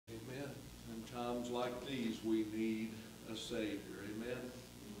like these, we need a Savior. Amen.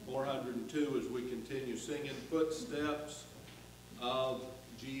 402, as we continue singing Footsteps of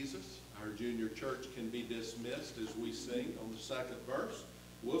Jesus. Our junior church can be dismissed as we sing on the second verse.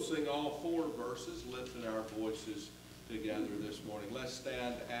 We'll sing all 4 verses, lifting our voices together this morning. Let's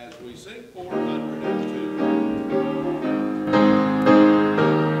stand as we sing 402.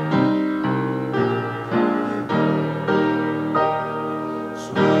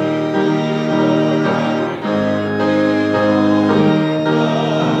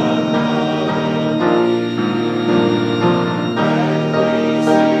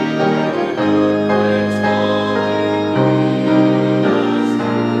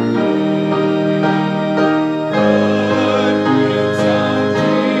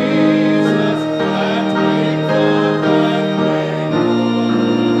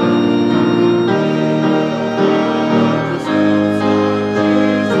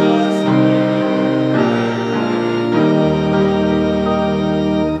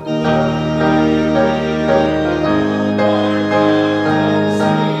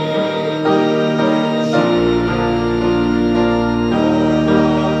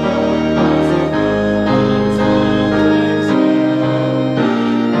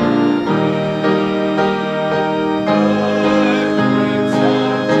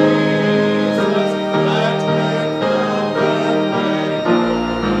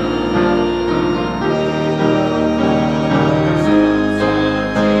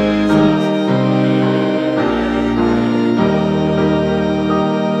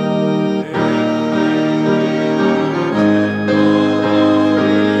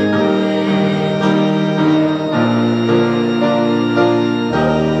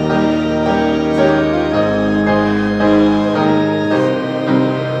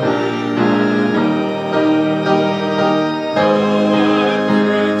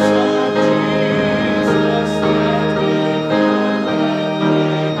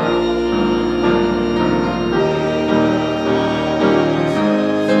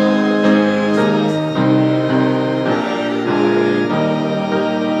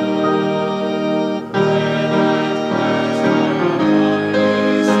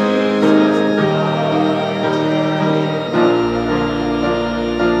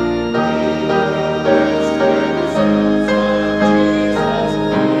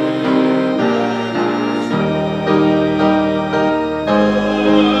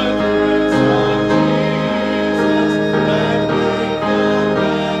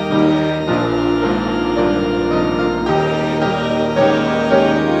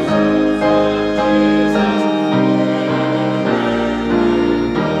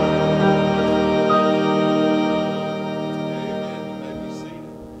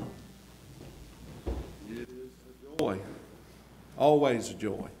 Always a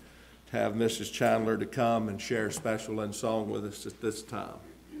joy to have Mrs. Chandler to come and share a special in song with us at this time.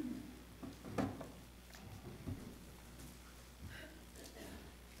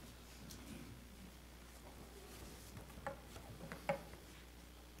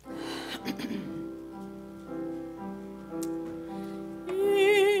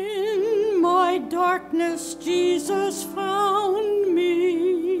 In my darkness, Jesus found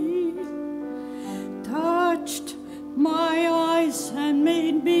me, touched my eyes and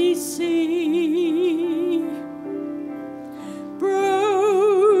made me see.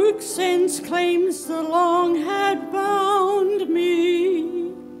 Broke sin's claims that long had bound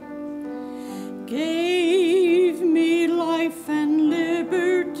me, gave me life and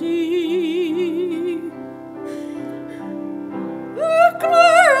liberty. The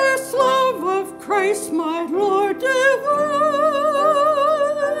glorious love of Christ, my Lord divine,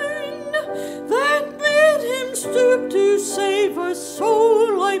 that bid him stoop to save a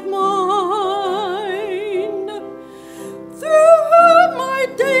soul like mine. Through all my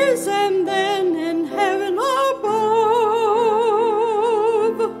days and then in heaven above,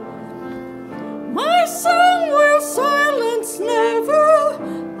 my song will silence never.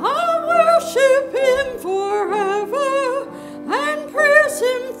 I'll worship him forever and praise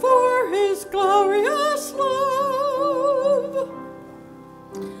him for his glorious love.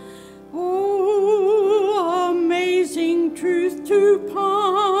 Oh, amazing truth to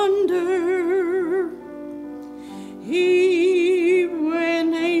ponder,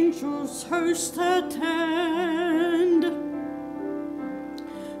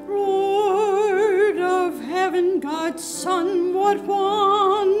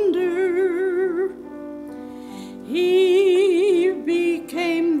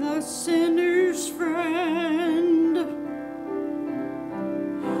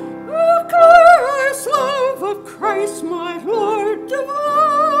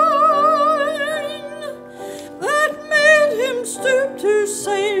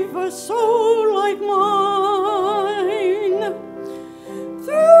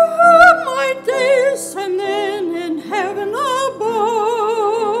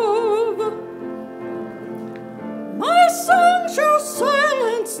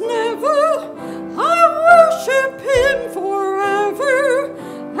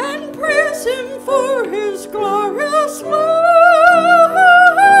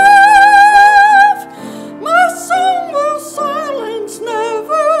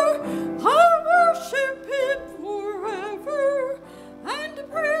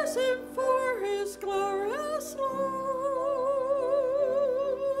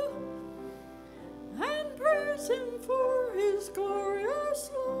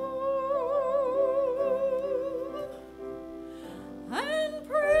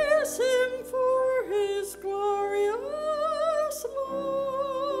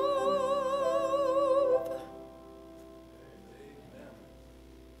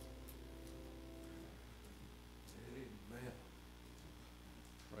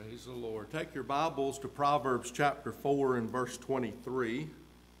 take your Bibles to Proverbs chapter 4 and verse 23.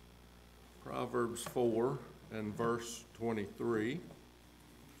 Proverbs 4 and verse 23.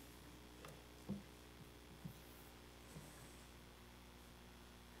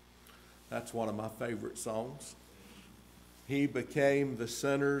 That's one of my favorite songs. He became the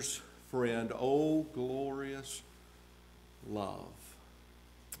sinner's friend. Oh, glorious love.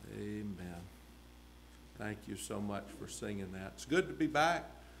 Amen. Thank you so much for singing that. It's good to be back.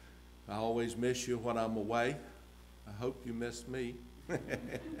 I always miss you when I'm away. I hope you missed me.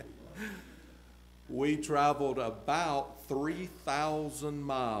 We traveled about 3,000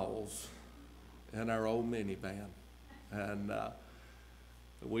 miles in our old minivan, and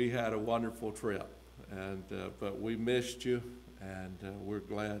we had a wonderful trip. But we missed you, and we're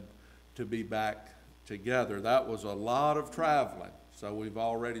glad to be back together. That was a lot of traveling, so we've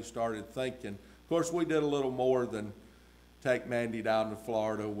already started thinking. Of course, we did a little more than take Mandy down to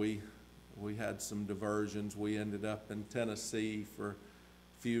Florida. We had some diversions. We ended up in Tennessee for a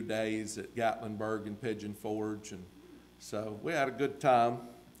few days at Gatlinburg and Pigeon Forge, and so we had a good time.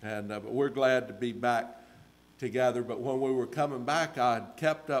 But we're glad to be back together. But when we were coming back, I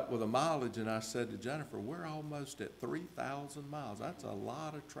kept up with the mileage, and I said to Jennifer, "We're almost at 3,000 miles. That's a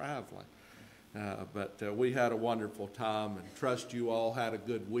lot of traveling." But we had a wonderful time, and trust you all had a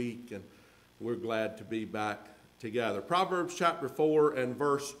good week, and we're glad to be back together. Proverbs chapter 4 and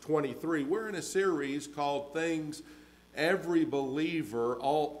verse 23. We're in a series called Things Every Believer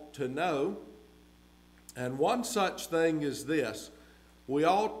Ought to Know. And one such thing is this: we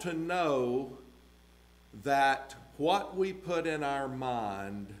ought to know that what we put in our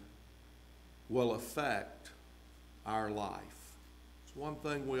mind will affect our life. It's one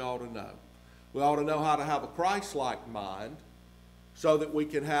thing we ought to know. We ought to know how to have a Christ-like mind so that we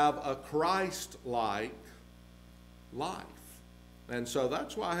can have a Christ-like life. And so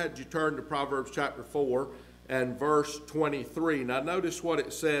that's why I had you turn to Proverbs chapter 4 and verse 23. Now notice what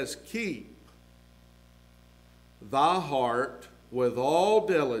it says: "Keep thy heart with all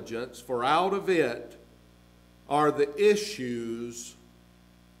diligence, for out of it are the issues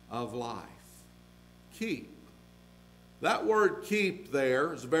of life." Keep. That word keep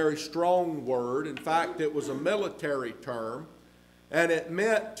there is a very strong word. In fact, it was a military term, and it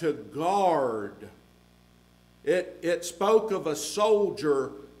meant to guard. It spoke of a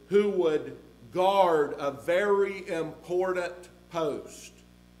soldier who would guard a very important post.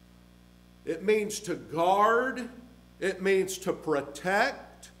 It means to guard. It means to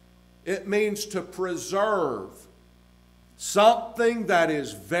protect. It means to preserve something that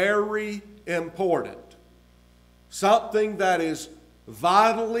is very important, something that is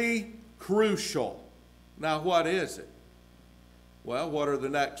vitally crucial. Now, what is it? Well, what are the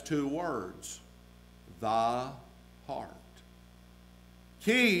next two words? Thy heart.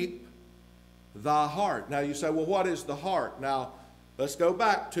 Keep thy heart. Now, you say, well, what is the heart? Now, let's go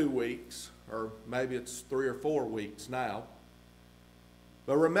back 2 weeks, or maybe it's 3 or 4 weeks now.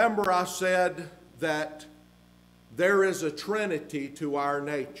 But remember, I said that there is a trinity to our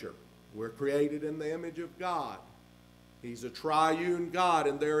nature. We're created in the image of God. He's a triune God,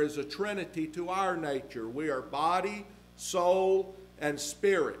 and there is a trinity to our nature. We are body, soul, and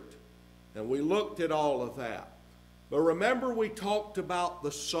spirit. And we looked at all of that. But remember, we talked about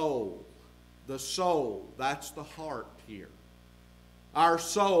the soul. The soul, that's the heart here. Our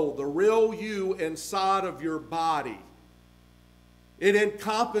soul, the real you inside of your body. It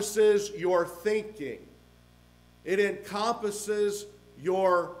encompasses your thinking. It encompasses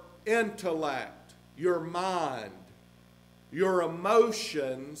your intellect, your mind, your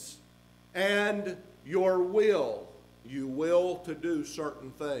emotions, and your will. You will to do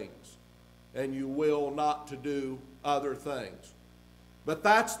certain things, and you will not to do other things. But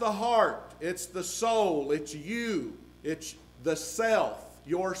that's the heart. It's the soul. It's you. It's the self,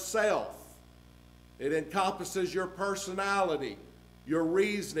 yourself. It encompasses your personality, your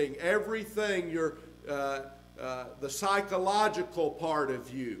reasoning, everything, the psychological part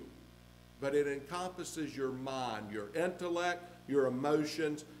of you. But it encompasses your mind, your intellect, your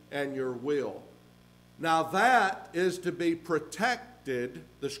emotions, and your will. Now that is to be protected,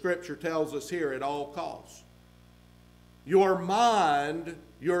 the Scripture tells us here, at all costs. Your mind,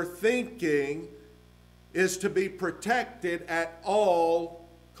 your thinking, is to be protected at all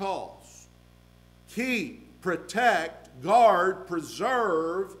costs. Keep, protect, guard,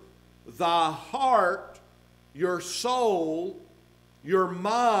 preserve thy heart, your soul, your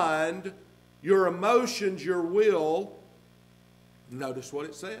mind, your emotions, your will. Notice what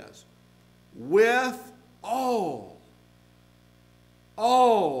it says. With all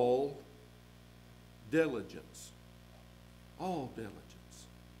diligence. All diligence.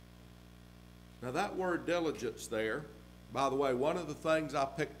 Now that word diligence there, by the way, one of the things I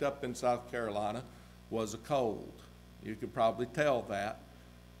picked up in South Carolina was a cold. You could probably tell that.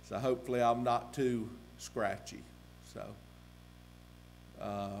 So hopefully I'm not too scratchy. So,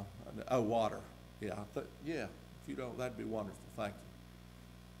 water. Yeah, if you don't, that'd be wonderful. Thank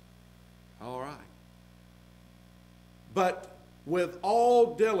you. All right. But with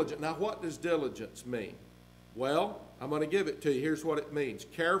all diligence, now what does diligence mean? Well, I'm going to give it to you. Here's what it means.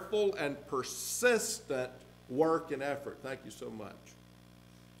 Careful and persistent work and effort. Thank you so much.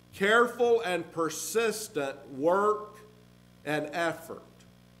 Careful and persistent work and effort.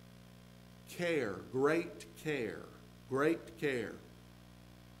 Care, great care, great care.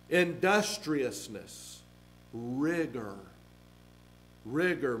 Industriousness, rigor,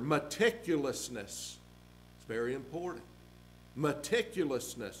 meticulousness. It's very important.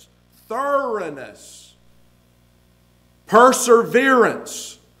 Meticulousness, thoroughness,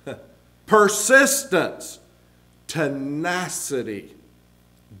 perseverance, persistence, tenacity,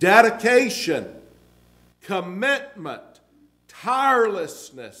 dedication, commitment,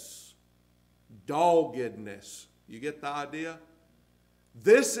 tirelessness, doggedness. You get the idea?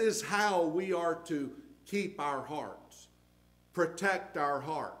 This is how we are to keep our hearts, protect our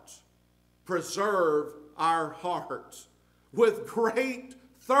hearts, preserve our hearts with great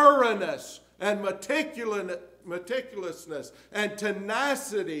thoroughness and meticulousness and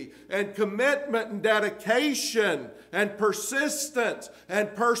tenacity and commitment and dedication and persistence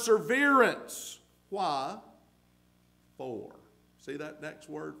and perseverance. Why? For. See that next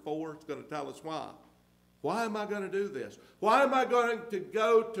word, for? It's going to tell us why. Why am I going to do this? Why am I going to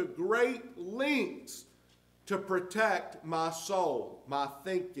go to great lengths to protect my soul, my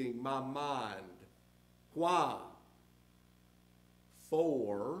thinking, my mind? Why?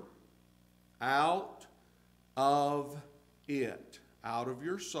 For out of it, out of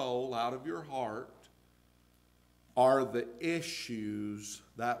your soul, out of your heart, are the issues.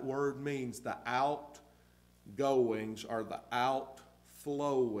 That word means the outgoings or the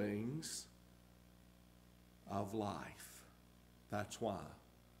outflowings of life. That's why.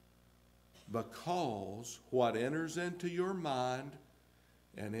 Because what enters into your mind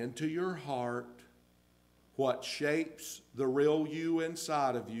and into your heart, what shapes the real you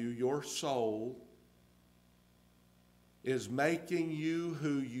inside of you, your soul, is making you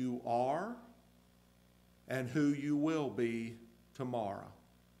who you are and who you will be tomorrow.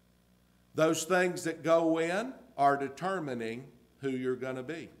 Those things that go in are determining who you're going to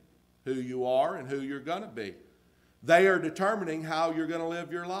be, who you are and who you're going to be. They are determining how you're going to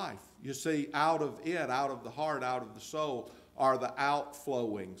live your life. You see, out of it, out of the heart, out of the soul, are the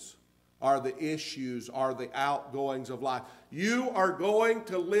outflowings, are the issues, are the outgoings of life. You are going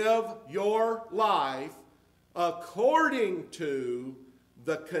to live your life according to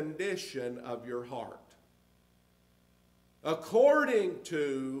the condition of your heart, according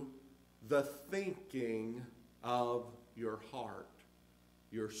to the thinking of your heart,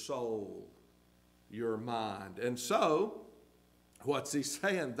 your soul, your mind. And so, what's he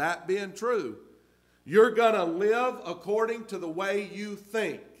saying? That being true, you're going to live according to the way you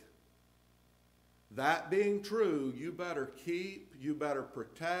think. That being true, you better keep, you better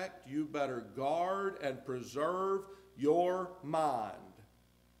protect, you better guard and preserve your mind,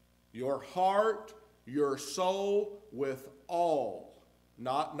 your heart, your soul with all,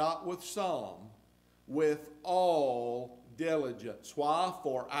 not with some, with all diligence. Why?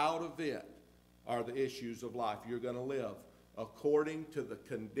 For out of it are the issues of life. You're going to live according to the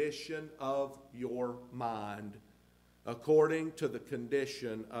condition of your mind, according to the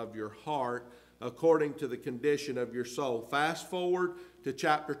condition of your heart, according to the condition of your soul. Fast forward to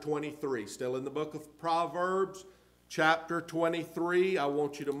chapter 23, still in the book of Proverbs, chapter 23. I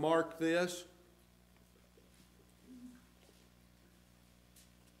want you to mark this.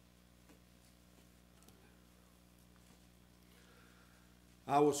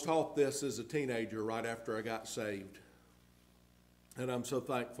 I was taught this as a teenager right after I got saved, and I'm so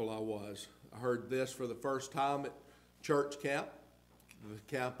thankful I was. I heard this for the first time at church camp, the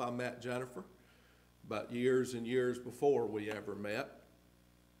camp I met Jennifer, but years and years before we ever met.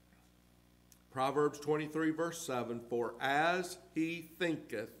 Proverbs 23 verse 7, for as he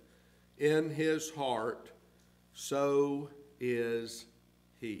thinketh in his heart, so is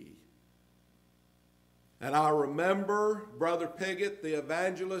he. And I remember Brother Piggott, the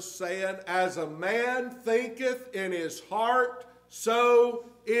evangelist, saying, as a man thinketh in his heart, so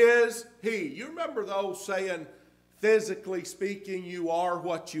is he. You remember the old saying, physically speaking, you are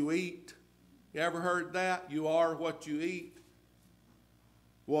what you eat? You ever heard that? You are what you eat.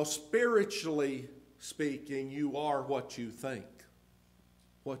 Well, spiritually speaking, you are what you think.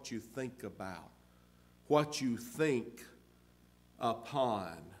 what you think about, what you think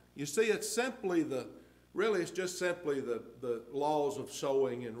upon. You see, it's simply it's just simply the laws of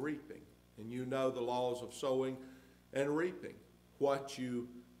sowing and reaping. And you know the laws of sowing and reaping. What you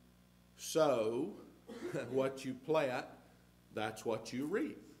sow, what you plant, that's what you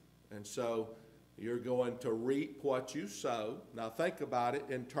reap. And so you're going to reap what you sow. Now think about it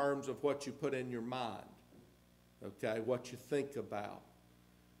in terms of what you put in your mind. Okay, what you think about.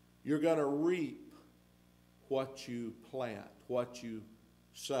 You're going to reap what you plant, what you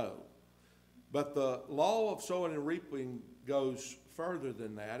sow. But the law of sowing and reaping goes further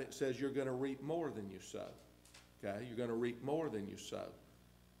than that. It says you're going to reap more than you sow. Okay, you're going to reap more than you sow.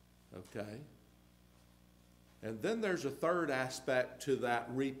 Okay. And then there's a third aspect to that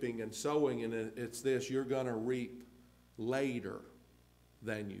reaping and sowing, and it's this: you're going to reap later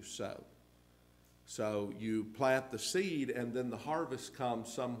than you sow. So you plant the seed, and then the harvest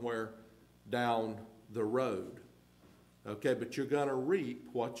comes somewhere down the road. Okay, but you're going to reap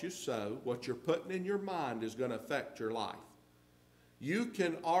what you sow. What you're putting in your mind is going to affect your life. You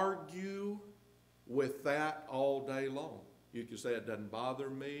can argue with that all day long. You can say, it doesn't bother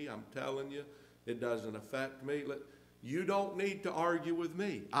me. I'm telling you, it doesn't affect me. You don't need to argue with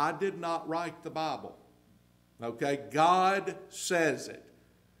me. I did not write the Bible. Okay, God says it.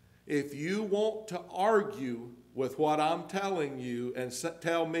 If you want to argue with what I'm telling you and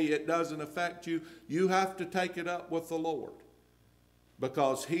tell me it doesn't affect you, you have to take it up with the Lord.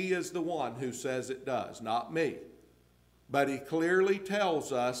 Because He is the one who says it does, not me. But He clearly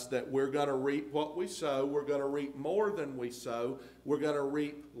tells us that we're going to reap what we sow. We're going to reap more than we sow. We're going to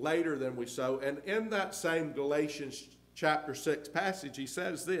reap later than we sow. And in that same Galatians chapter 6 passage, he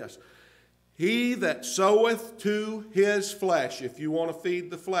says this: he that soweth to his flesh. If you want to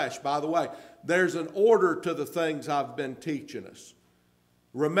feed the flesh, by the way, there's an order to the things I've been teaching us.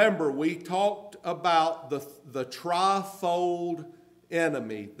 Remember, we talked about the trifold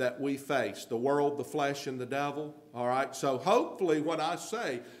enemy that we face: the world, the flesh, and the devil. All right, so hopefully when I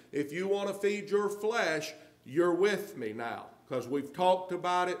say, if you want to feed your flesh, you're with me now, because we've talked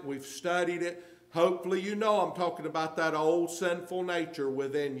about it, we've studied it. Hopefully you know I'm talking about that old sinful nature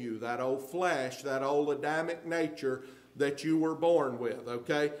within you, that old flesh, that old Adamic nature that you were born with,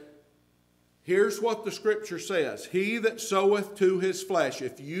 okay? Here's what the Scripture says: he that soweth to his flesh.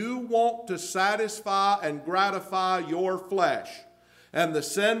 If you want to satisfy and gratify your flesh and the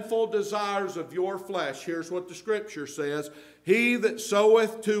sinful desires of your flesh, here's what the Scripture says: he that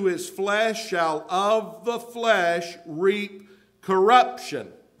soweth to his flesh shall of the flesh reap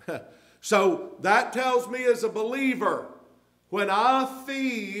corruption. So that tells me as a believer, when I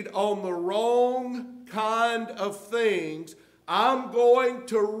feed on the wrong kind of things, I'm going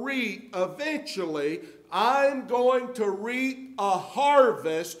to reap eventually, I'm going to reap a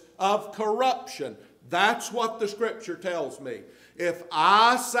harvest of corruption. That's what the Scripture tells me. If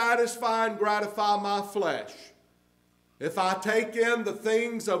I satisfy and gratify my flesh, if I take in the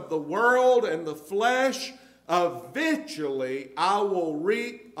things of the world and the flesh, eventually I will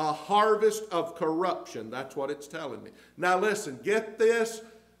reap a harvest of corruption. That's what it's telling me. Now listen, get this,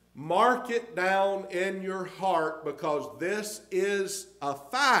 mark it down in your heart, because this is a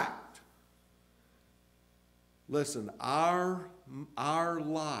fact. Listen, our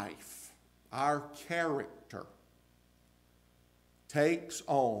life, our character takes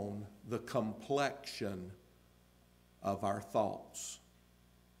on the complexion of our thoughts.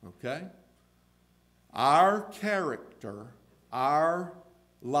 Okay? Our character, our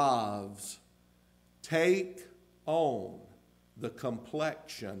lives take on the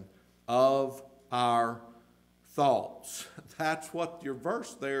complexion of our thoughts. That's what your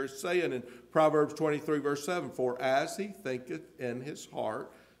verse there is saying in Proverbs 23 verse 7. For as he thinketh in his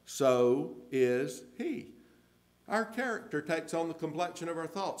heart, so is he. Our character takes on the complexion of our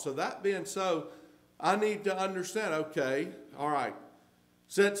thoughts. So that being so, I need to understand, okay, all right,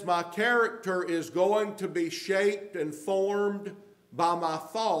 since my character is going to be shaped and formed by my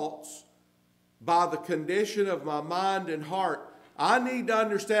thoughts, by the condition of my mind and heart, I need to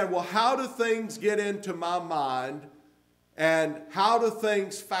understand, well, how do things get into my mind, and how do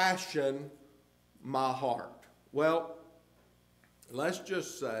things fashion my heart? Well, let's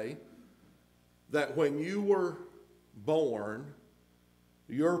just say that when you were born,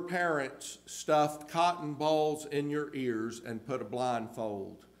 your parents stuffed cotton balls in your ears and put a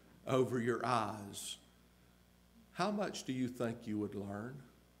blindfold over your eyes. How much do you think you would learn?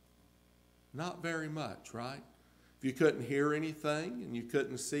 Not very much, right? If you couldn't hear anything and you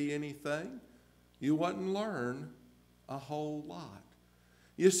couldn't see anything, you wouldn't learn a whole lot.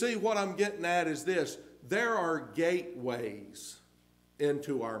 You see, what I'm getting at is this: there are gateways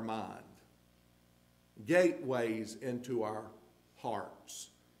into our mind, gateways into our hearts,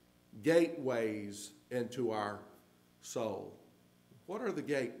 gateways into our soul. What are the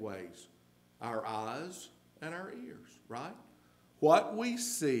gateways? Our eyes and our ears, right? What we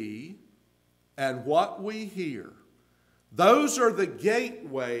see and what we hear. Those are the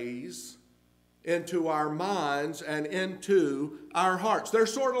gateways into our minds and into our hearts. They're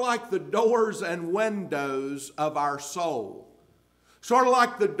sort of like the doors and windows of our soul. Sort of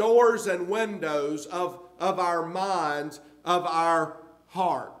like the doors and windows of our minds, of our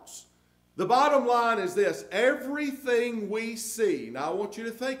hearts. The bottom line is this: everything we see, now I want you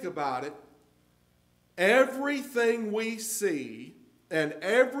to think about it, everything we see and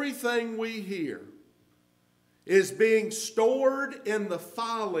everything we hear is being stored in the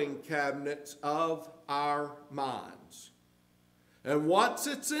filing cabinets of our minds. And once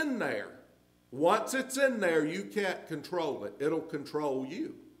it's in there, you can't control it. It'll control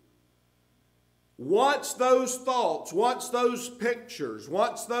you. Once those thoughts, once those pictures,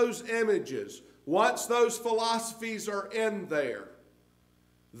 once those images, once those philosophies are in there,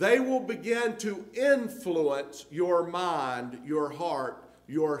 they will begin to influence your mind, your heart,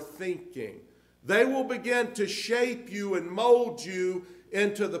 your thinking. They will begin to shape you and mold you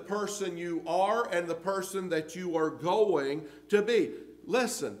into the person you are and the person that you are going to be.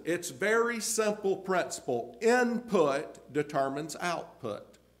 Listen, it's very simple principle. Input determines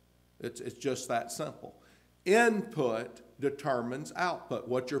output. It's just that simple. Input determines output.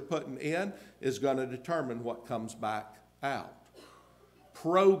 What you're putting in is going to determine what comes back out.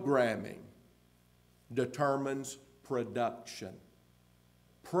 Programming determines production.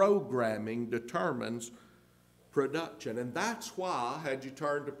 Programming determines production. And that's why, had you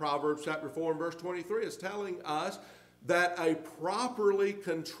turned to Proverbs chapter 4 and verse 23, it's telling us that a properly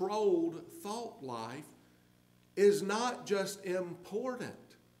controlled thought life is not just important.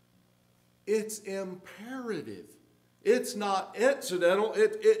 It's imperative. It's not incidental.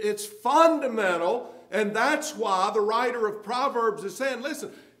 It's fundamental. And that's why the writer of Proverbs is saying,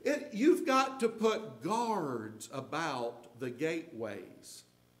 listen, you've got to put guards about the gateways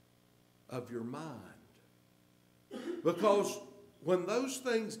of your mind. Because when those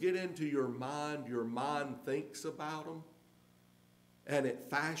things get into your mind thinks about them, and it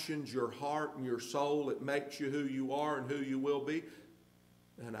fashions your heart and your soul. It makes you who you are and who you will be.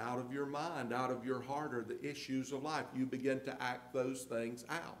 And out of your mind, out of your heart are the issues of life. You begin to act those things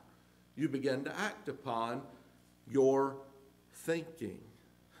out. You begin to act upon your thinking.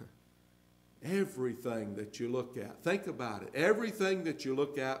 Everything that you look at, think about it. Everything that you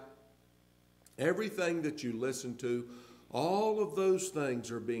look at, everything that you listen to, all of those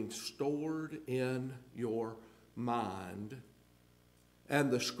things are being stored in your mind. And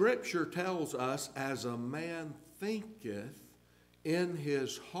the scripture tells us, as a man thinketh in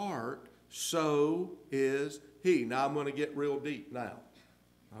his heart, so is he. Now I'm going to get real deep now.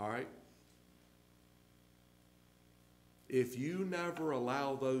 All right? If you never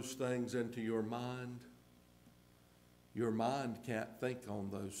allow those things into your mind can't think on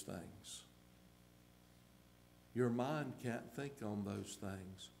those things. Your mind can't think on those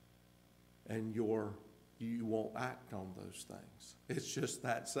things. And you won't act on those things. It's just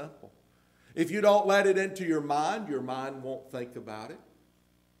that simple. If you don't let it into your mind won't think about it.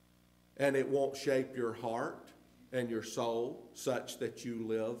 And it won't shape your heart and your soul such that you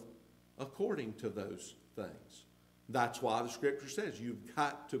live according to those things. That's why the scripture says you've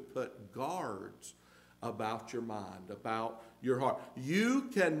got to put guards about your mind, about your heart. You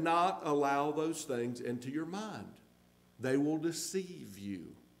cannot allow those things into your mind. They will deceive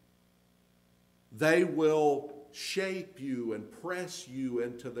you. They will shape you and press you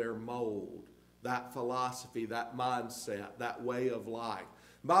into their mold, that philosophy, that mindset, that way of life.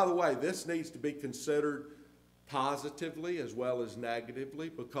 By the way, this needs to be considered positively as well as negatively,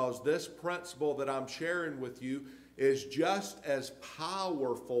 because this principle that I'm sharing with you is just as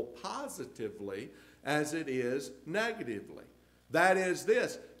powerful positively as it is negatively. That is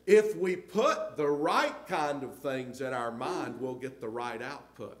this: if we put the right kind of things in our mind, we'll get the right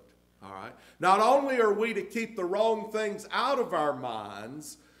output. All right? Not only are we to keep the wrong things out of our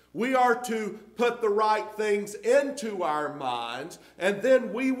minds, we are to put the right things into our minds, and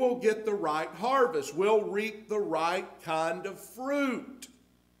then we will get the right harvest. We'll reap the right kind of fruit.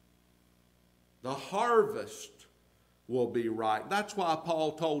 The harvest will be right. That's why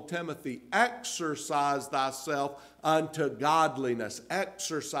Paul told Timothy, exercise thyself unto godliness.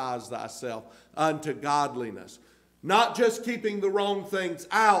 Exercise thyself unto godliness. Not just keeping the wrong things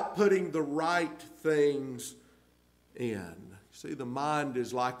out, putting the right things in. See, the mind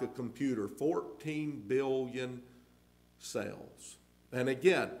is like a computer, 14 billion cells. And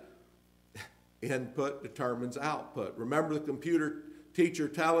again, input determines output. Remember the computer teacher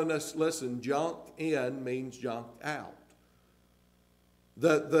telling us, listen, junk in means junk out.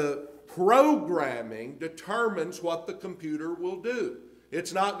 The programming determines what the computer will do.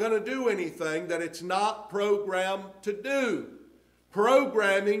 It's not going to do anything that it's not programmed to do.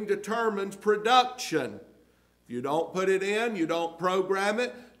 Programming determines production. If you don't put it in, you don't program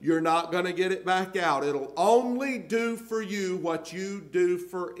it, you're not going to get it back out. It'll only do for you what you do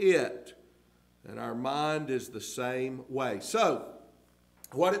for it. And our mind is the same way. So,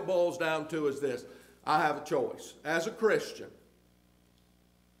 what it boils down to is this. I have a choice. As a Christian,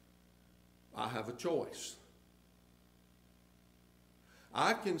 I have a choice.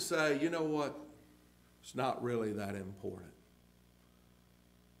 I can say, you know what? It's not really that important.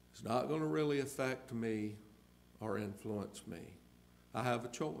 It's not going to really affect me or influence me. I have a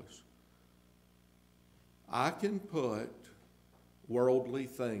choice. I can put worldly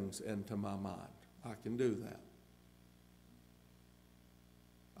things into my mind. I can do that.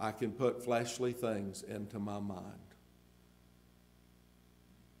 I can put fleshly things into my mind.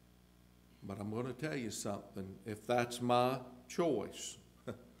 But I'm going to tell you something. If that's my choice,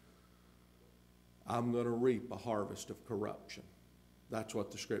 I'm going to reap a harvest of corruption. That's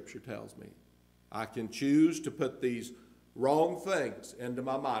what the Scripture tells me. I can choose to put these wrong things into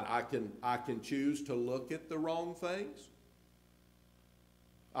my mind. I can choose to look at the wrong things.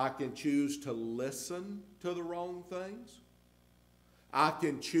 I can choose to listen to the wrong things. I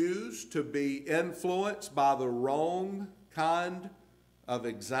can choose to be influenced by the wrong kind of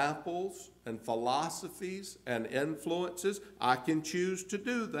examples and philosophies and influences. I can choose to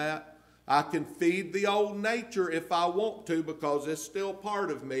do that. I can feed the old nature if I want to because it's still part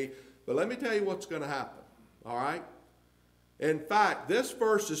of me. But let me tell you what's going to happen, all right? In fact, this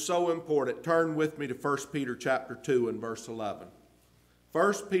verse is so important. Turn with me to 1 Peter chapter 2 and verse 11.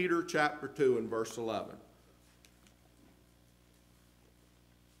 1 Peter chapter 2 and verse 11.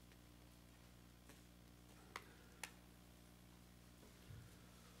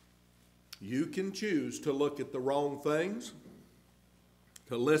 You can choose to look at the wrong things,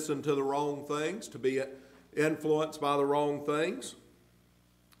 to listen to the wrong things, to be influenced by the wrong things.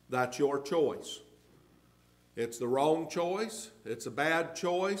 That's your choice. It's the wrong choice. It's a bad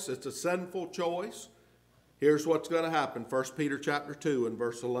choice. It's a sinful choice. Here's what's going to happen. 1 Peter chapter 2 and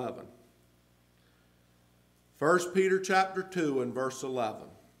verse 11. 1 Peter chapter 2 and verse 11.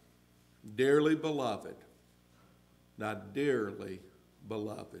 Dearly beloved. Now, dearly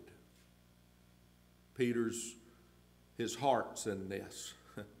beloved. His heart's in this.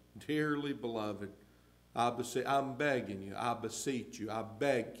 Dearly beloved, I'm begging you, I beseech you, I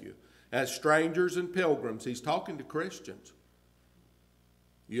beg you. As strangers and pilgrims, he's talking to Christians.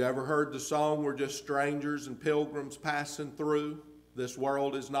 You ever heard the song, we're just strangers and pilgrims passing through? This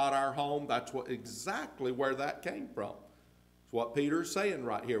world is not our home. That's exactly where that came from. It's what Peter's saying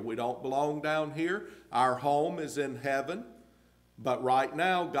right here. We don't belong down here. Our home is in heaven. But right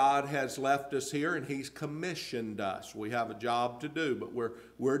now, God has left us here and he's commissioned us. We have a job to do, but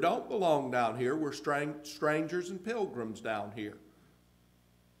we don't belong down here. We're strangers and pilgrims down here.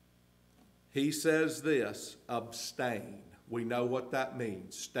 He says this, abstain. We know what that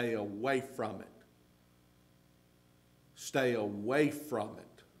means. Stay away from it. Stay away from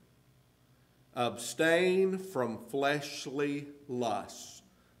it. Abstain from fleshly lusts.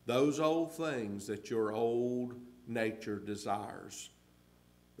 Those old things that your old nature desires.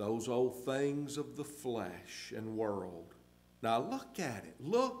 Those old things of the flesh and world. Now look at it.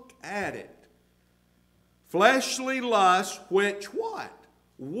 Look at it. Fleshly lust, which what?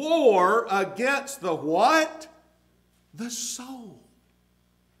 War against the what? The soul.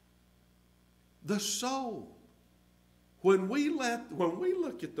 The soul. When we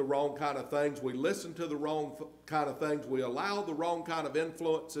look at the wrong kind of things, we listen to the wrong kind of things, we allow the wrong kind of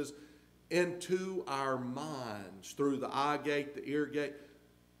influences into our minds through the eye gate, the ear gate.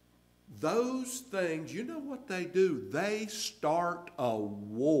 Those things, you know what they do? They start a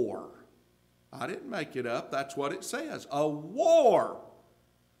war. I didn't make it up. That's what it says. A war.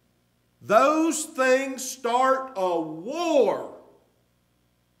 Those things start a war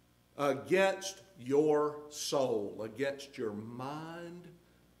against your soul, against your mind.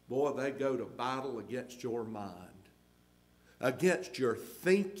 Boy, they go to battle against your mind, against your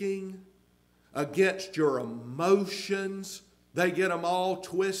thinking, against your emotions. They get them all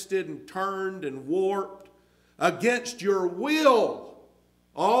twisted and turned and warped. Against your will,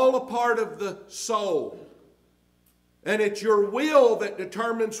 all a part of the soul. And it's your will that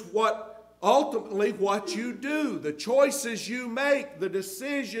determines ultimately what you do, the choices you make, the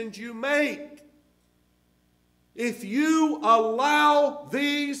decisions you make. if you allow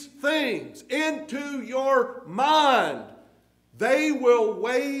these things into your mind, they will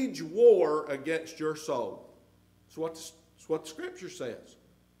wage war against your soul. That's what the Scripture says.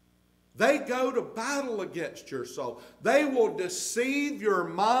 They go to battle against your soul. They will deceive your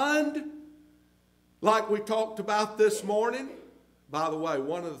mind, like we talked about this morning. By the way,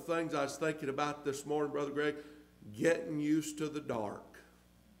 one of the things I was thinking about this morning, Brother Greg, getting used to the dark.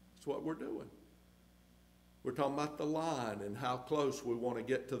 That's what we're doing. We're talking about the line and how close we want to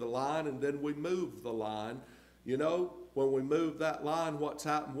get to the line, and then we move the line. You know, when we move that line, what's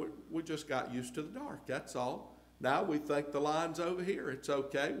happened? We just got used to the dark, that's all. Now we think the line's over here. It's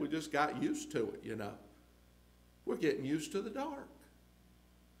okay. We just got used to it, you know. We're getting used to the dark.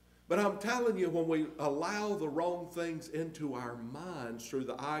 But I'm telling you, when we allow the wrong things into our minds through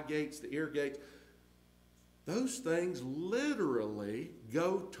the eye gates, the ear gates, those things literally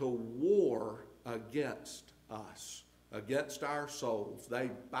go to war against us, against our souls.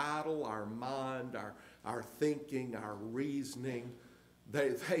 They battle our mind, our thinking, our reasoning.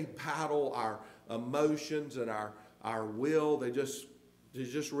 They battle our emotions and our will. They just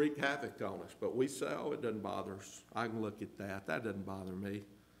wreak havoc on us. But we say, oh, it doesn't bother us. I can look at that. That doesn't bother me.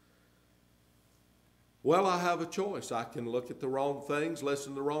 Well, I have a choice. I can look at the wrong things,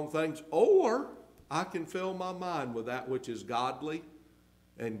 listen to the wrong things, or I can fill my mind with that which is godly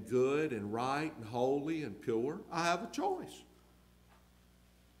and good and right and holy and pure. I have a choice.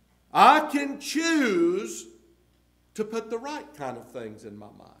 I can choose to put the right kind of things in my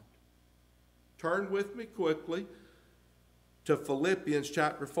mind. Turn with me quickly to Philippians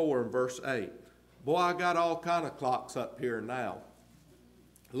chapter 4 and verse 8. Boy, I got all kind of clocks up here now.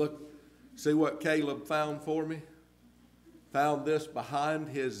 Look, see what Caleb found for me? Found this behind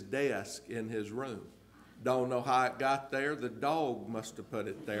his desk in his room. Don't know how it got there. The dog must have put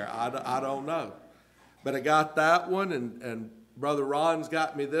it there. I don't know. But I got that one, and Brother Ron's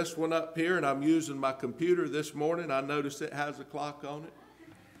got me this one up here, and I'm using my computer this morning. I noticed it has a clock on it.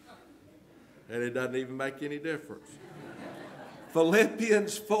 And it doesn't even make any difference.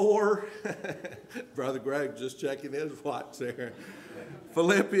 Philippians 4. Brother Greg just checking his watch there.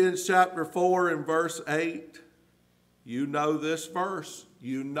 Philippians chapter 4 and verse 8. You know this verse.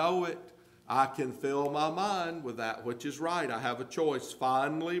 You know it. I can fill my mind with that which is right. I have a choice.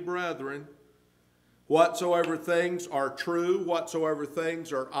 Finally, brethren, whatsoever things are true, whatsoever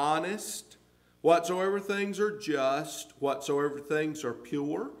things are honest, whatsoever things are just, whatsoever things are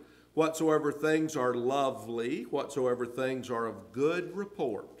pure, whatsoever things are lovely, whatsoever things are of good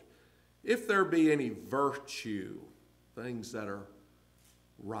report, if there be any virtue, things that are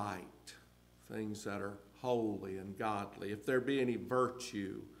right, things that are holy and godly, if there be any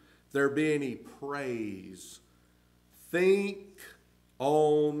virtue, if there be any praise, think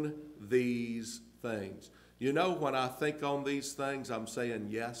on these things. You know, when I think on these things, I'm saying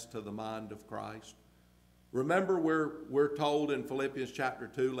yes to the mind of Christ. Remember, we're told in Philippians chapter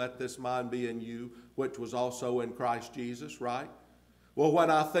 2, let this mind be in you, which was also in Christ Jesus, right? Well, when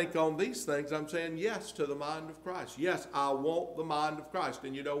I think on these things, I'm saying yes to the mind of Christ. Yes, I want the mind of Christ.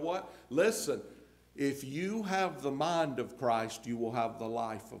 And you know what? Listen, if you have the mind of Christ, you will have the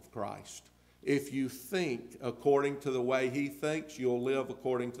life of Christ. If you think according to the way he thinks, you'll live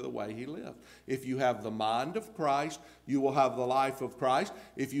according to the way he lived. If you have the mind of Christ, you will have the life of Christ.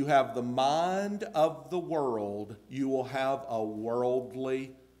 If you have the mind of the world, you will have a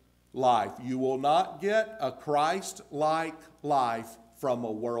worldly life. You will not get a Christ-like life from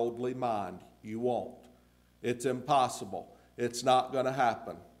a worldly mind. You won't. It's impossible. It's not going to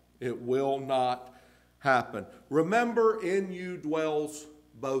happen. It will not happen. Remember, in you dwells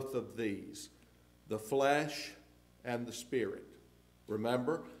both of these, the flesh and the spirit.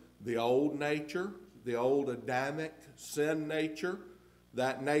 Remember, the old nature, the old Adamic sin nature,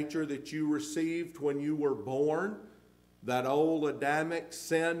 that nature that you received when you were born, that old Adamic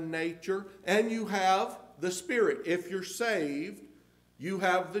sin nature, and you have the spirit. If you're saved, you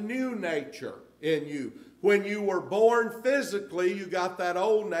have the new nature in you. When you were born physically, you got that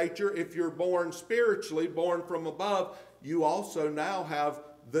old nature. If you're born spiritually, born from above, you also now have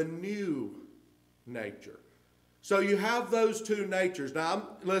the new nature. So you have those two natures. Now,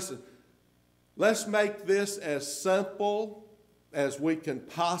 listen, let's make this as simple as we can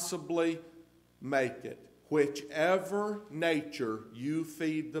possibly make it. Whichever nature you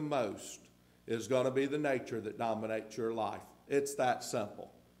feed the most is going to be the nature that dominates your life. It's that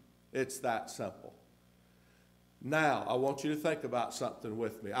simple. It's that simple. Now, I want you to think about something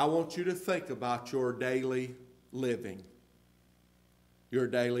with me. I want you to think about your daily living, your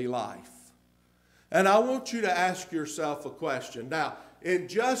daily life. And I want you to ask yourself a question. Now, in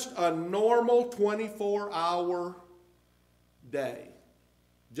just a normal 24-hour day.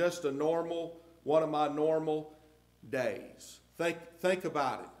 Just a normal, one of my normal days. Think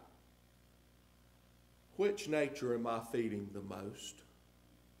about it. Which nature am I feeding the most?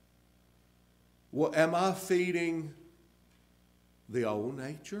 Well, am I feeding the old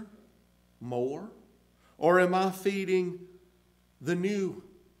nature more? Or am I feeding the new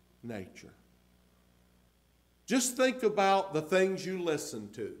nature? Just think about the things you listen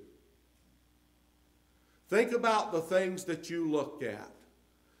to. Think about the things that you look at.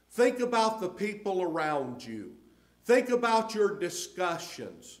 Think about the people around you. Think about your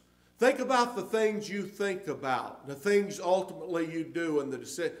discussions. Think about the things you think about, the things ultimately you do and the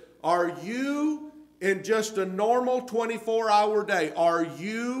decision. Are you, in just a normal 24-hour day, are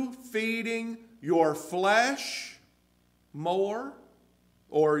you feeding your flesh more,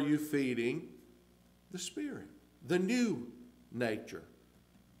 or are you feeding the Spirit, the new nature?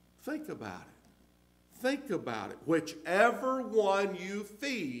 Think about it. Think about it. Whichever one you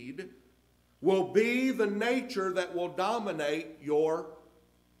feed will be the nature that will dominate your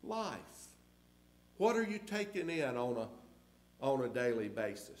life. What are you taking in on a daily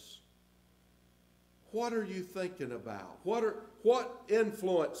basis? What are you thinking about? What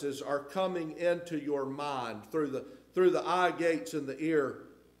influences are coming into your mind through the eye gates and the ear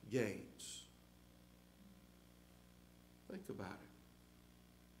gates? Think about it.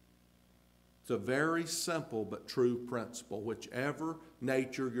 It's a very simple but true principle. Whichever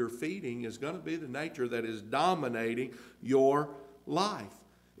nature you're feeding is going to be the nature that is dominating your life.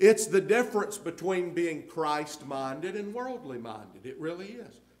 It's the difference between being Christ-minded and worldly-minded. It really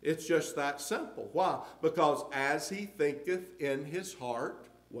is. It's just that simple. Why? Because as he thinketh in his heart,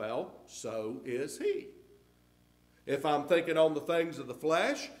 well, so is he. If I'm thinking on the things of the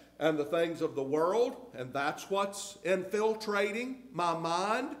flesh and the things of the world, and that's what's infiltrating my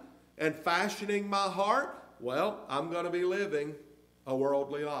mind and fashioning my heart, well, I'm going to be living a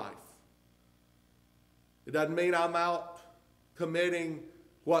worldly life. It doesn't mean I'm out committing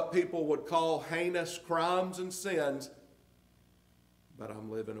what people would call heinous crimes and sins, but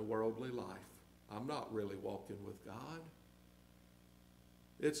I'm living a worldly life. I'm not really walking with God.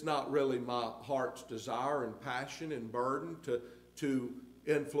 It's not really my heart's desire and passion and burden to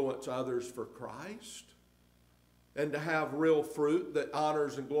influence others for Christ and to have real fruit that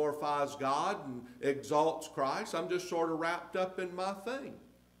honors and glorifies God and exalts Christ. I'm just sort of wrapped up in my thing.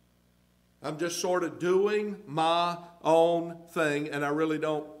 I'm just sort of doing my own thing, and I'm really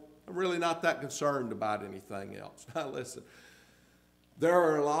not that concerned about anything else. Now listen, there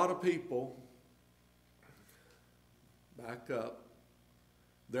are a lot of people, back up,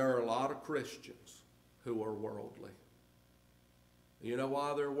 there are a lot of Christians who are worldly. You know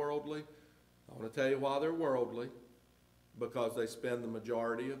why they're worldly? I want to tell you why they're worldly. Because they spend the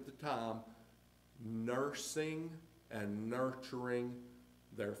majority of the time nursing and nurturing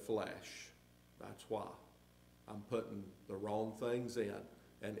their flesh. That's why. I'm putting the wrong things in,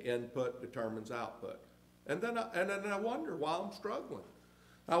 and input determines output. And then I wonder why I'm struggling.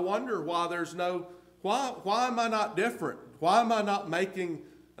 I wonder why why am I not different? Why am I not making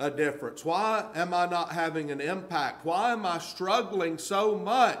a difference? Why am I not having an impact? Why am I struggling so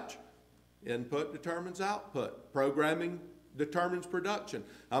much? Input determines output. Programming determines production.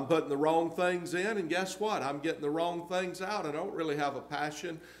 I'm putting the wrong things in, and guess what? I'm getting the wrong things out. I don't really have a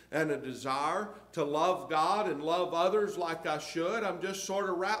passion and a desire to love God and love others like I should. I'm just sort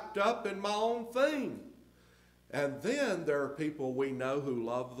of wrapped up in my own thing. And then there are people we know who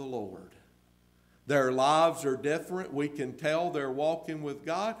love the Lord. Their lives are different. We can tell they're walking with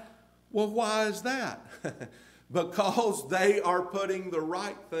God. Well, why is that? Because they are putting the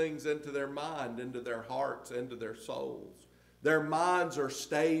right things into their mind, into their hearts, into their souls. Their minds are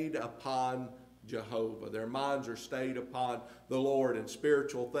stayed upon Jehovah. Their minds are stayed upon the Lord and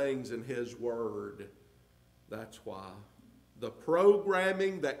spiritual things in His Word. That's why. The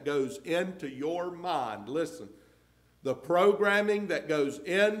programming that goes into your mind, listen, the programming that goes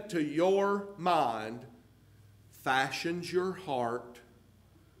into your mind fashions your heart,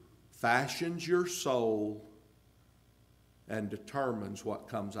 fashions your soul, and determines what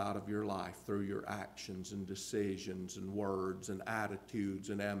comes out of your life through your actions and decisions and words and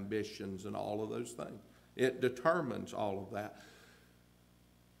attitudes and ambitions and all of those things. It determines all of that.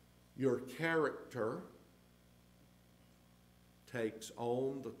 Your character takes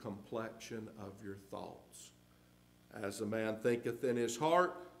on the complexion of your thoughts. As a man thinketh in his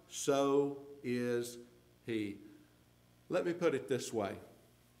heart, so is he. Let me put it this way.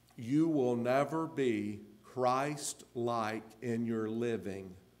 You will never be Christ-like in your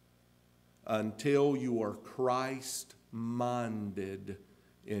living until you are Christ-like Christ-minded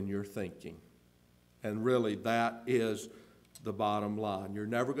in your thinking. And really, that is the bottom line. You're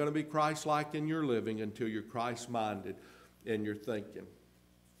never going to be Christ-like in your living until you're Christ-minded in your thinking.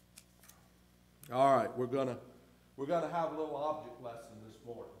 All right, we're gonna have a little object lesson this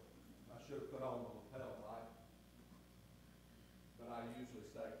morning. I should have put on the lapel light, but I usually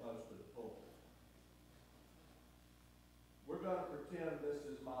stay close to the pulpit. We're going to pretend this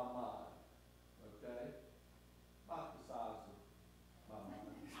is my mind, okay? About the size of my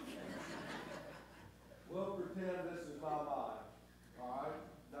mind. We'll pretend this is my mind, all right?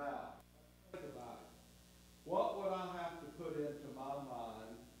 Now, think about it. What would I have to put into my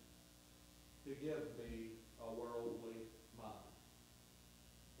mind to give me a worldly mind?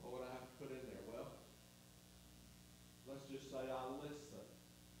 What would I have to put in there? Well, let's just say I listen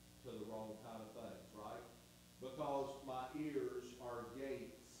to the wrong kind of things, right? Because my ears are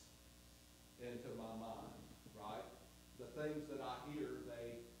gates into my mind, right? The things that I hear,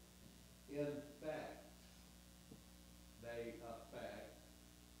 they infect, they affect,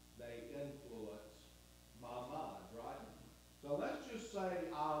 they influence my mind, right? So let's just say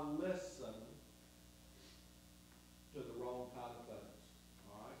I listen to the wrong kind of things,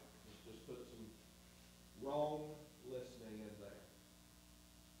 all right? Let's just put some wrong listening in there.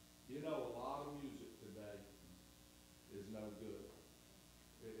 You know, a lot of music today is no good.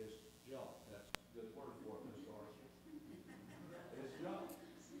 It is junk. That's a good word for it, Mr. Archer. It's junk.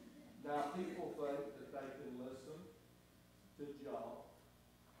 Now, people think that they can listen to junk.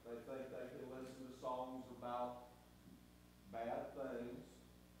 They think they can listen to songs about bad things,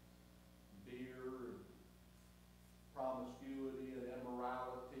 beer, and promiscuity, and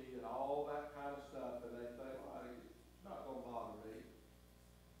immorality, and all that kind of stuff, and they think, well, it's not going to bother me.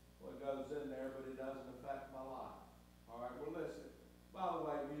 Well, it goes in there, but it doesn't affect my life. All right, well, listen. By the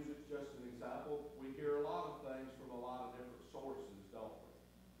way, music's just an example. We hear a lot of things from a lot of different sources, don't we?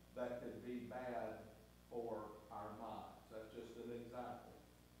 That could be bad for our minds. That's just an example.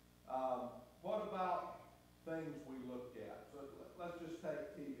 What about things we look at? So let's just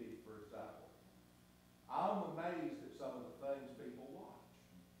take TV, for example. I'm amazed at some of the things people watch.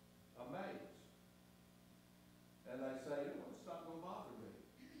 Amazed. And they say, well, it's not going to bother me.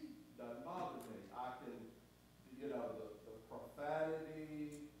 Doesn't bother me. I can, the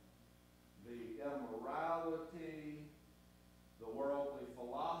profanity, the immorality, the worldly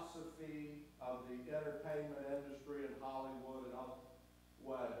philosophy of the entertainment industry in Hollywood and all,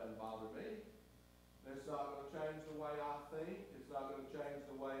 well, it doesn't bother me. It's not going to change the way I think. It's not going to change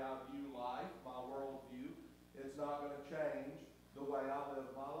the way I view life, my worldview. It's not going to change the way I live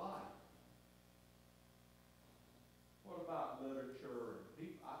my life. What about literature?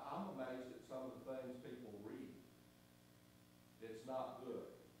 I'm amazed at some of the things people read. It's not good.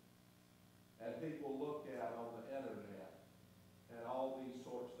 And people look at on the internet and all these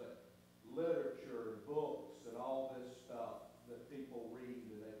sorts of literature, books, and all this stuff that people read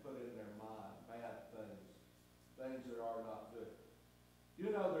and they put in their mind, bad things, things that are not good.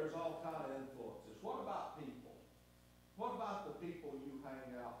 You know, there's all kind of influences. What about people? What about the people you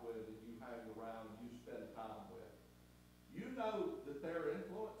hang out with and you hang around and you spend time with? You know that they're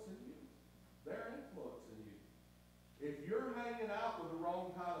influencing you. They're influencing you. If you're hanging out with the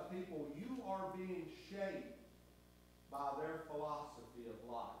wrong kind of people, you are being shaped by their philosophy of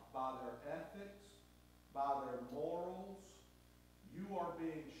life, by their ethics, by their morals. You are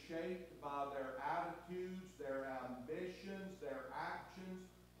being shaped by their attitudes, their ambitions, their actions,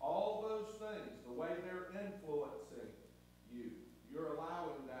 all those things, the way they're influencing you. You're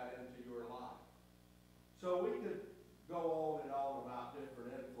allowing that into your life. So we could go on about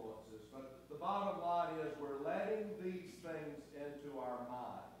different influences, but the bottom line is we're letting these things into our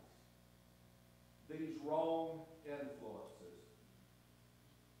minds, these wrong influences.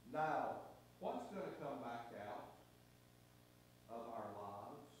 Now, what's going to come back out of our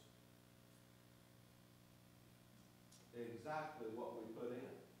lives? Exactly what we put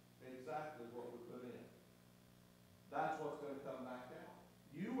in. Exactly what we put in. That's what's going to come back out.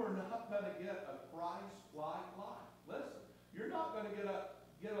 You are not going to get a Christ-like life. Listen, you're not going to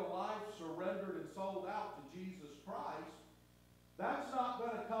get a life surrendered and sold out to Jesus Christ. That's not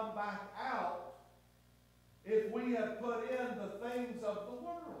going to come back out if we have put in the things of the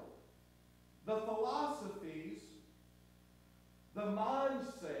world, the philosophies, the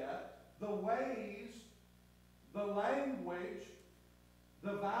mindset, the ways, the language,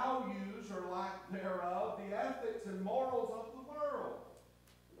 the values or lack thereof, the ethics and morals of the world.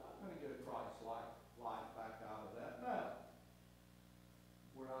 We're not going to get a Christ-like life back out of that. No.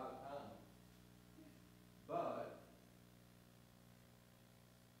 We're out of time. But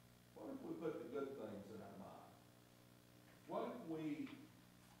what if we put the good things in our mind?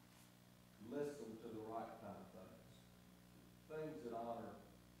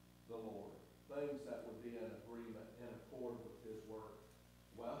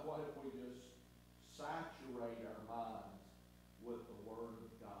 saturate our minds with the Word of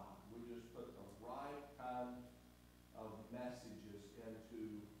God. We just put the right kind of messages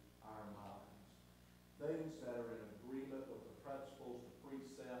into our minds. Things that are in agreement with the principles, the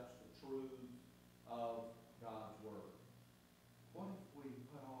precepts, the truth of God's Word. What if we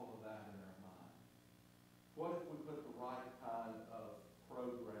put all of that in our mind? What if we put the right kind of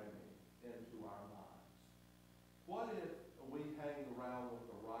programming into our minds? What if we hang around with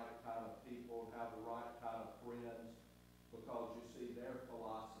the right kind of people and have the right kind of friends because you see their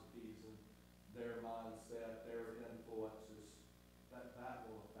philosophies and their mindset, their influences, that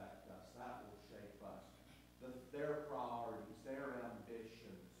will affect us, that will shape us. Their priorities, their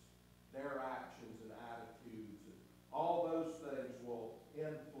ambitions, their actions and attitudes, and all those things will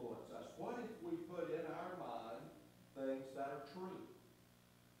influence us. What if we put in our mind things that are true?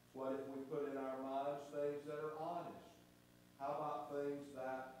 What if we put in our minds things that are honest? How about things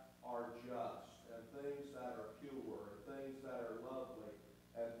that are just, and things that are pure, and things that are lovely,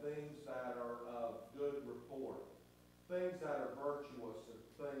 and things that are of good report, things that are virtuous, and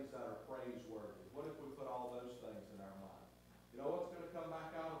things that are praiseworthy? What if we put all those things in our mind? You know what's going to come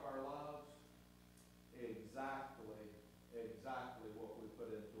back out of our lives? Exactly what we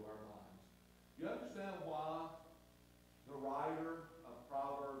put into our minds. You understand why the writer of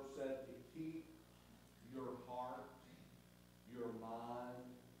Proverbs said to keep your heart, your mind,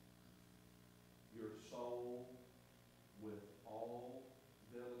 your soul with all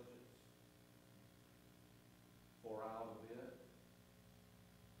diligence? For out of it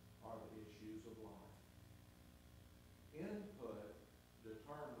are the issues of life. Input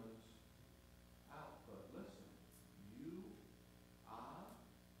determines output. Listen, you, I,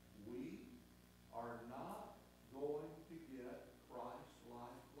 we are not going to get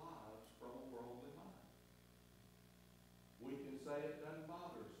Christ-like lives from a worldly mind. We can say it doesn't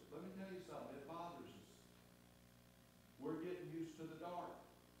bother us. Let me tell you something, it bothers us. We're getting used to the dark.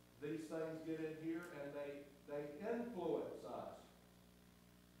 These things get in here and they influence us.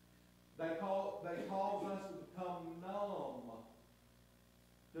 They cause us to become numb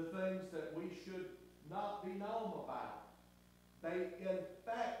to things that we should not be numb about. They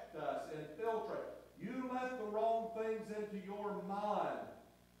infect us, infiltrate. You let the wrong things into your mind,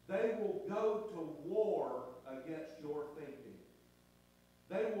 they will go to war against your thinking.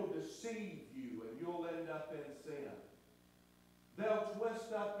 They will deceive you and you'll end up in sin. They'll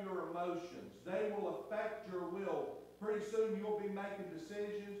twist up your emotions. They will affect your will. Pretty soon you'll be making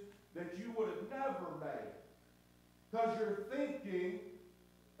decisions that you would have never made. Because you're thinking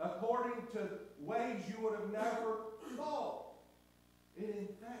according to ways you would have never thought. It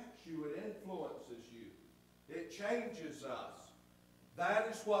infects you. It influences you. It changes us. That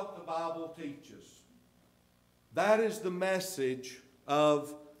is what the Bible teaches. That is the message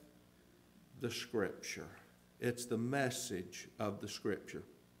of the Scripture. It's the message of the Scripture.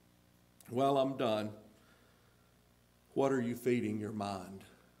 Well, I'm done. What are you feeding your mind?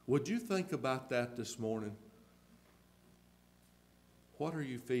 Would you think about that this morning? What are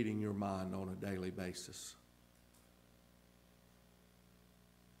you feeding your mind on a daily basis?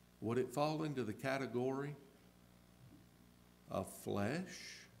 Would it fall into the category of flesh?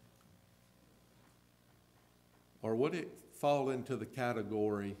 Or would it fall into the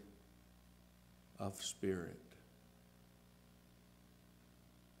category of spirit?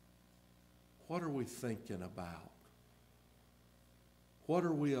 What are we thinking about? What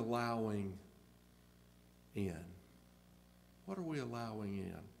are we allowing in? What are we allowing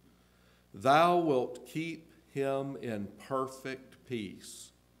in? Thou wilt keep him in perfect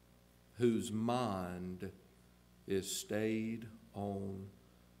peace, whose mind is stayed on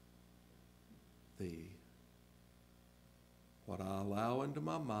thee. What I allow into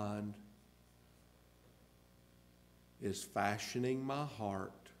my mind is fashioning my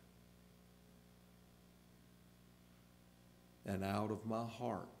heart, and out of my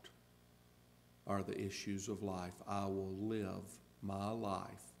heart are the issues of life. I will live my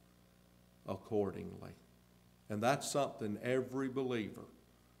life accordingly. And that's something every believer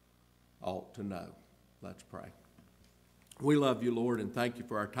ought to know. Let's pray. We love you, Lord, and thank you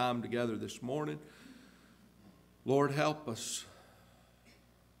for our time together this morning. Lord, help us.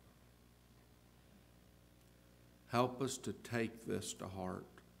 Help us to take this to heart.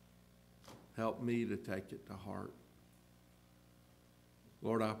 Help me to take it to heart.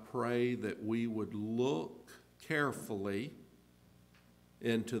 Lord, I pray that we would look carefully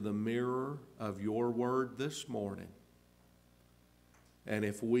into the mirror of your word this morning. And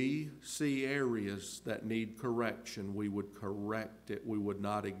if we see areas that need correction, we would correct it. We would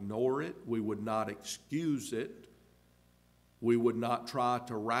not ignore it. We would not excuse it. We would not try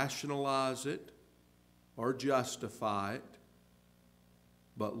to rationalize it or justify it,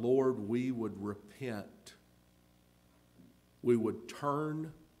 but Lord, we would repent. We would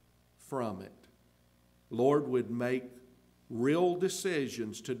turn from it. Lord, would make real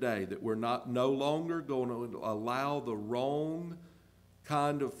decisions today that we're no longer going to allow the wrong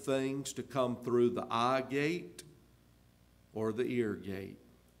kind of things to come through the eye gate or the ear gate.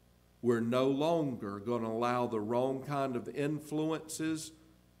 We're no longer going to allow the wrong kind of influences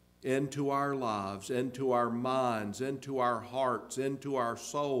into our lives, into our minds, into our hearts, into our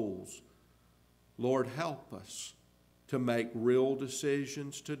souls. Lord, help us to make real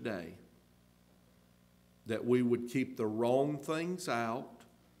decisions today, that we would keep the wrong things out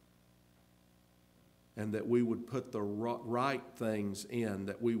and that we would put the right things in,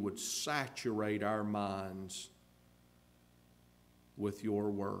 that we would saturate our minds with your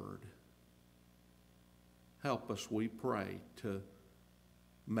word. Help us, we pray, to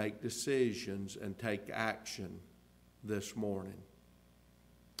make decisions and take action this morning.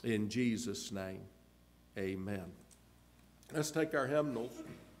 In Jesus' name, amen. Let's take our hymnals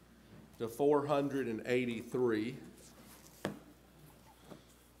to 483.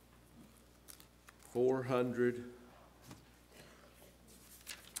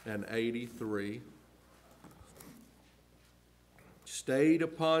 483. Stayed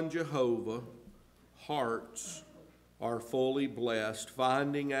upon Jehovah, hearts are fully blessed,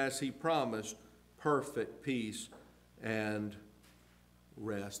 finding as he promised perfect peace and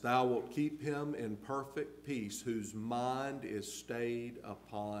rest. Thou wilt keep him in perfect peace, whose mind is stayed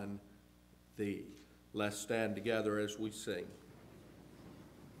upon thee. Let's stand together as we sing.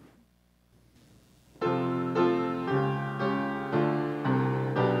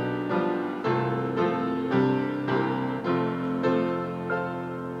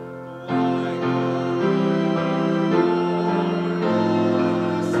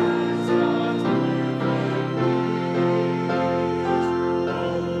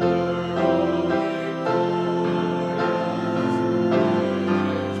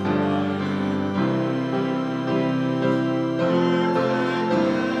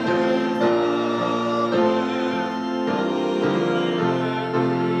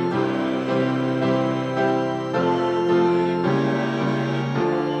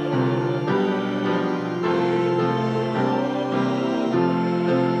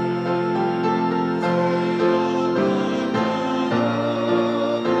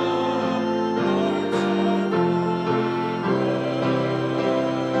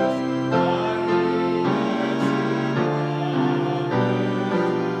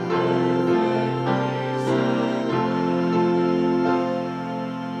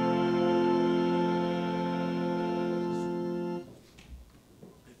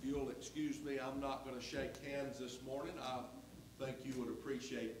 Shake hands this morning. I think you would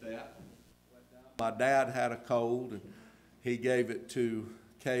appreciate that. My dad had a cold and he gave it to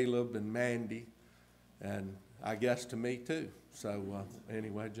Caleb and Mandy, and I guess to me too. So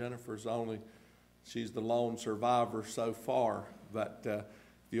anyway, she's the lone survivor so far, but if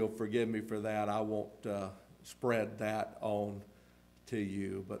you'll forgive me for that, I won't spread that on to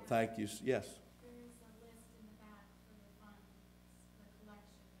you. But thank you. Yes?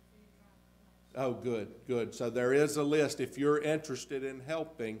 Oh, good, good. So there is a list. If you're interested in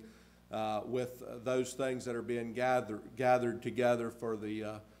helping with those things that are being gathered together for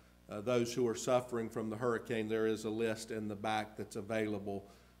the those who are suffering from the hurricane, there is a list in the back that's available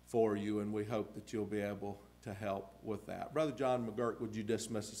for you, and we hope that you'll be able to help with that. Brother John McGurk, would you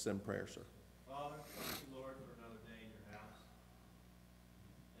dismiss us in prayer, sir? Father,